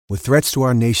With threats to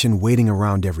our nation waiting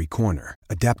around every corner,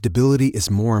 adaptability is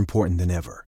more important than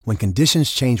ever. When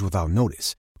conditions change without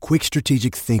notice, quick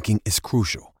strategic thinking is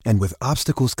crucial. And with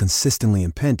obstacles consistently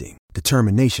impending,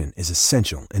 determination is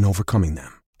essential in overcoming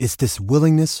them. It's this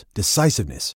willingness,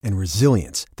 decisiveness, and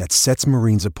resilience that sets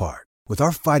Marines apart. With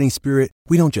our fighting spirit,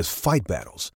 we don't just fight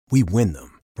battles, we win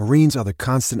them. Marines are the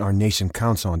constant our nation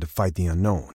counts on to fight the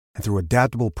unknown. And through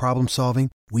adaptable problem solving,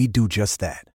 we do just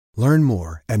that. Learn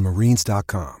more at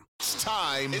marines.com. It's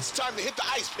time to hit the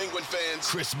ice, Penguin fans.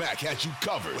 Chris Mack has you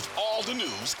covered with all the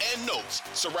news and notes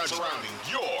surrounding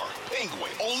your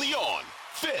Penguin. Only on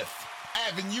Fifth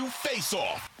Avenue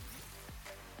Face-Off.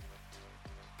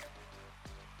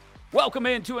 Welcome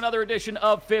into another edition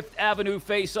of Fifth Avenue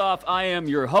Face-Off. I am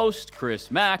your host, Chris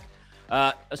Mack.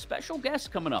 A special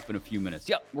guest coming up in a few minutes.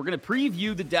 Yep, we're going to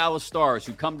preview the Dallas Stars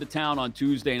who come to town on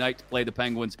Tuesday night to play the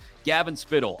Penguins. Gavin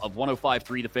Spittle of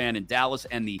 105.3 The Fan in Dallas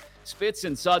and the Spits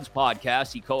and Suds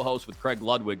podcast, he co-hosts with Craig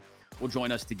Ludwig, will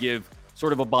join us to give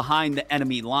sort of a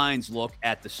behind-the-enemy lines look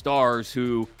at the Stars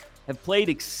who have played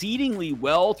exceedingly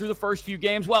well through the first few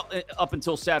games, well, up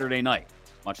until Saturday night.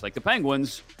 Much like the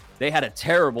Penguins, they had a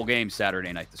terrible game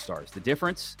Saturday night, the Stars. The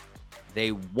difference?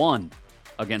 They won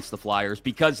against the Flyers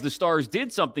because the Stars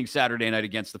did something Saturday night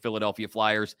against the Philadelphia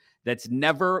Flyers that's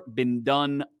never been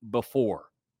done before,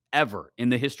 ever, in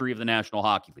the history of the National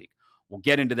Hockey League. We'll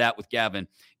get into that with Gavin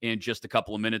in just a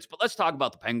couple of minutes, but let's talk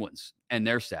about the Penguins and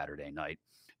their Saturday night.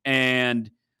 And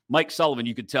Mike Sullivan,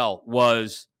 you could tell,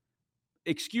 was,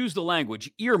 excuse the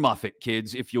language, earmuff it,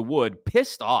 kids, if you would,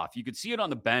 pissed off. You could see it on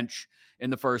the bench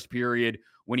in the first period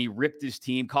when he ripped his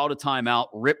team, called a timeout,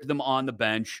 ripped them on the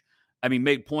bench. I mean,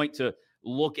 made point to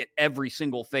look at every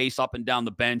single face up and down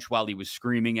the bench while he was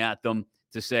screaming at them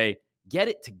to say, get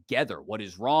it together. What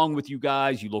is wrong with you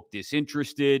guys? You look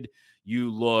disinterested.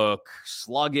 You look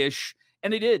sluggish.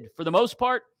 And they did. For the most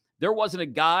part, there wasn't a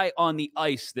guy on the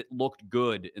ice that looked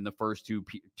good in the first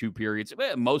two periods.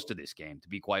 Most of this game, to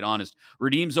be quite honest.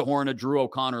 Radim Zohorna, Drew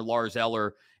O'Connor, Lars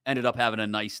Eller ended up having a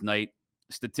nice night.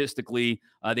 Statistically,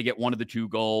 they get one of the two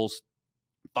goals.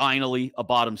 Finally, a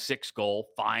bottom six goal.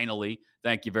 Finally.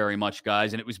 Thank you very much,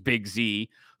 guys. And it was Big Z,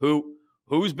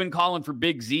 who's been calling for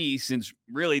Big Z since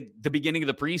really the beginning of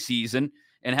the preseason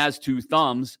and has two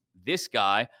thumbs. This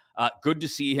guy, good to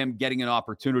see him getting an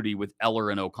opportunity with Eller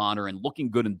and O'Connor and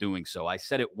looking good in doing so. I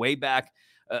said it way back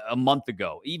a month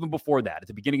ago, even before that, at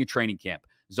the beginning of training camp.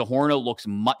 Zohorna looks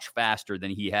much faster than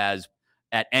he has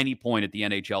at any point at the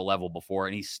NHL level before,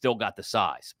 and he's still got the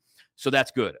size. So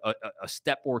that's good. A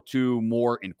step or two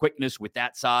more in quickness with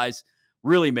that size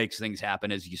really makes things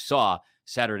happen, as you saw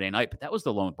Saturday night. But that was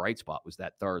the lone bright spot, was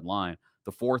that third line.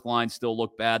 The fourth line still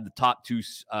looked bad. The top two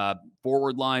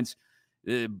forward lines,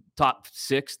 top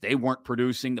six, they weren't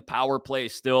producing. The power play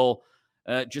is still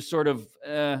just sort of,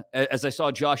 as I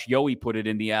saw Josh Yohe put it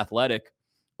in The Athletic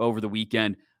over the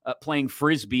weekend, playing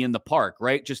Frisbee in the park,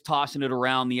 right? Just tossing it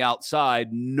around the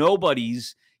outside.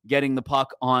 Nobody's getting the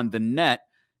puck on the net.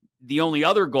 The only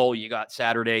other goal you got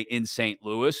Saturday in St.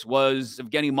 Louis was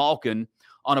Evgeny Malkin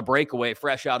on a breakaway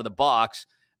fresh out of the box.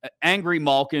 Angry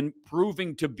Malkin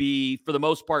proving to be, for the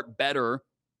most part, better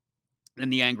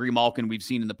than the angry Malkin we've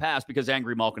seen in the past, because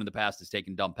angry Malkin in the past has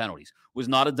taken dumb penalties. Was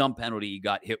not a dumb penalty he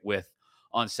got hit with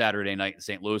on Saturday night in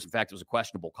St. Louis. In fact, it was a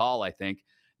questionable call, I think.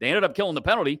 They ended up killing the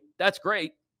penalty. That's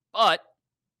great.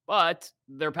 But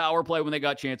their power play, when they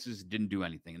got chances, didn't do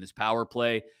anything. And this power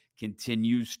play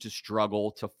continues to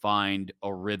struggle to find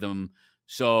a rhythm.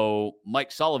 So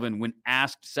Mike Sullivan, when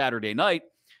asked Saturday night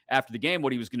after the game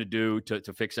what he was going to do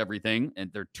to fix everything,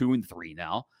 and they're 2-3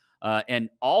 now, and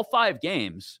all 5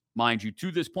 games, mind you,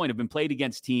 to this point, have been played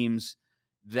against teams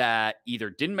that either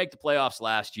didn't make the playoffs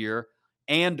last year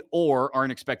and or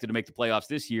aren't expected to make the playoffs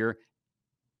this year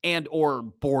and or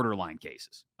borderline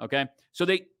cases, okay? So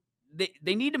they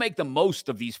need to make the most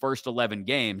of these first 11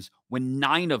 games when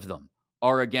 9 of them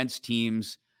are against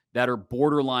teams that are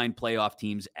borderline playoff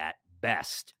teams at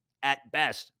best. At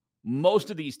best. Most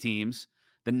of these teams,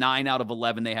 the 9 out of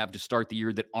 11 they have to start the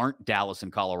year that aren't Dallas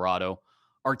and Colorado,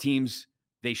 are teams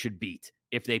they should beat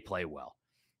if they play well.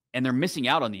 And they're missing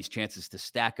out on these chances to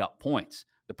stack up points.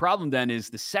 The problem then is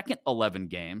the second 11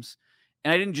 games,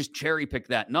 and I didn't just cherry pick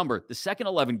that number, the second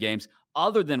 11 games,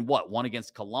 other than one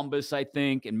against Columbus, I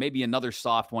think, and maybe another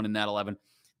soft one in that 11,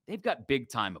 they've got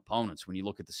big-time opponents when you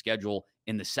look at the schedule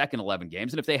in the second 11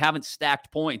 games. And if they haven't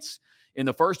stacked points in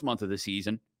the first month of the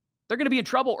season, they're going to be in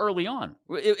trouble early on.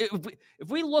 If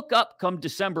we look up come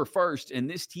December 1st and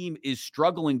this team is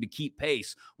struggling to keep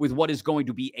pace with what is going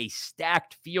to be a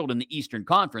stacked field in the Eastern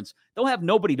Conference, they'll have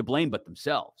nobody to blame but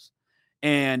themselves.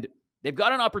 And they've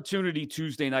got an opportunity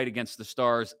Tuesday night against the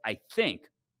Stars, I think,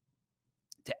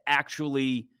 to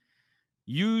actually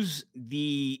use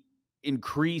the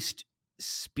increased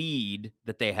speed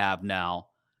that they have now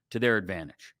to their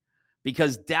advantage,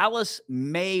 because Dallas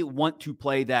may want to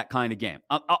play that kind of game.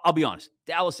 I'll be honest.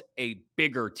 Dallas, a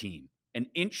bigger team, an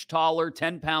inch taller,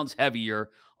 10 pounds heavier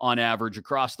on average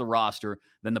across the roster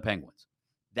than the Penguins.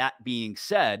 That being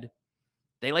said,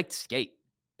 they like to skate.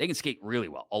 They can skate really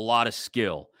well. A lot of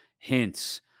skill.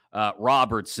 Hintz,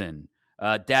 Robertson,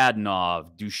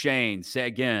 Dadonov, Duchesne,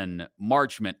 Seguin,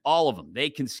 Marchment, all of them. They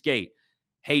can skate.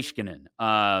 Heiskanen,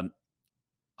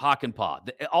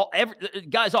 Hakanpää,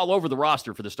 guys all over the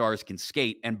roster for the Stars can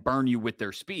skate and burn you with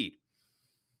their speed.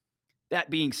 That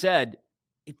being said,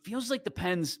 it feels like the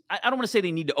Pens, I don't want to say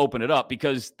they need to open it up,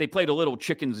 because they played a little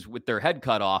chickens with their head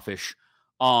cut off-ish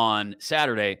on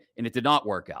Saturday, and it did not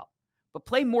work out. But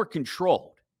play more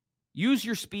controlled. Use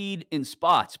your speed in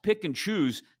spots. Pick and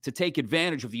choose to take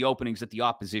advantage of the openings that the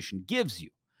opposition gives you.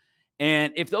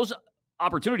 And if those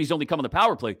opportunities only come on the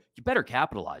power play, you better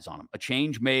capitalize on them. A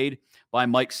change made by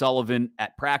Mike Sullivan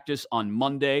at practice on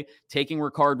Monday, taking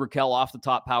Rickard Rakell off the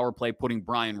top power play, putting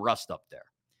Brian Rust up there.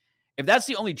 If that's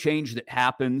the only change that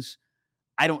happens,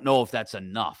 I don't know if that's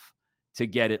enough to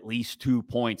get at least 2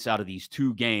 points out of these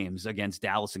 2 games against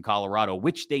Dallas and Colorado,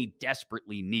 which they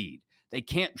desperately need. They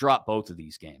can't drop both of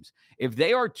these games. If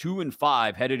they are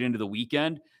 2-5 headed into the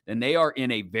weekend, then they are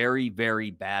in a very,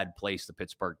 very bad place, the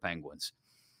Pittsburgh Penguins.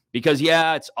 Because,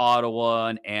 yeah, it's Ottawa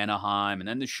and Anaheim, and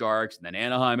then the Sharks, and then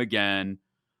Anaheim again.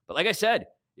 But like I said,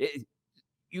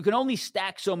 you can only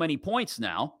stack so many points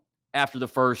now after the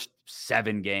first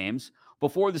 7 games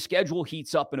before the schedule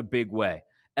heats up in a big way.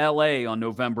 LA on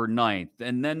November 9th,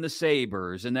 and then the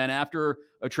Sabres, and then after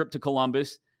a trip to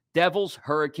Columbus, Devils,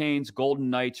 Hurricanes, Golden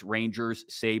Knights, Rangers,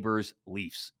 Sabres,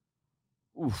 Leafs.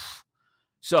 Oof.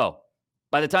 So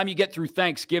by the time you get through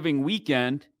Thanksgiving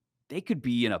weekend, they could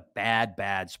be in a bad,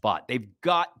 bad spot. They've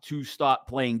got to stop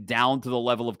playing down to the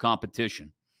level of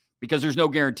competition, because there's no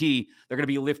guarantee they're going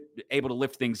to be able to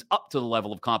lift things up to the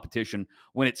level of competition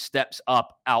when it steps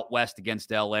up out west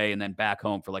against LA and then back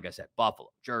home for, like I said, Buffalo,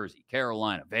 Jersey,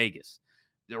 Carolina, Vegas,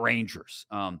 the Rangers.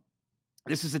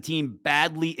 This is a team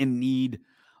badly in need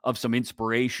of some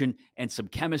inspiration and some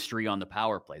chemistry on the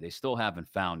power play. They still haven't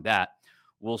found that.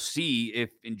 We'll see if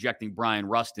injecting Brian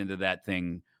Rust into that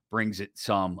thing brings it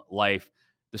some life.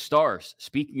 The Stars,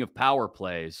 speaking of power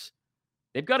plays,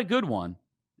 they've got a good one.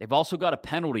 They've also got a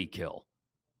penalty kill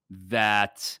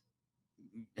that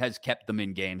has kept them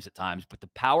in games at times. But the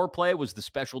power play was the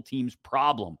special teams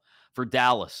problem for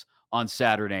Dallas on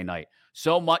Saturday night.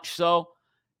 So much so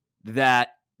that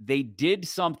they did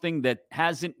something that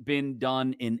hasn't been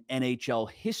done in NHL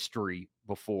history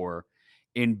before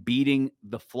in beating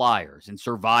the Flyers and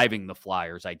surviving the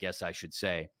Flyers, I guess I should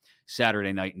say,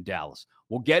 Saturday night in Dallas.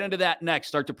 We'll get into that next.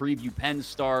 Start to preview Penn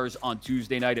Stars on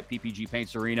Tuesday night at PPG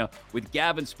Paints Arena with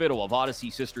Gavin Spittle of Odyssey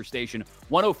Sister Station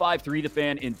 105.3 The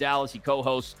Fan in Dallas. He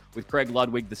co-hosts with Craig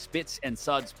Ludwig the Spits and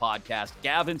Suds podcast.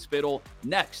 Gavin Spittle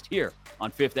next here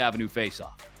on Fifth Avenue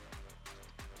Faceoff.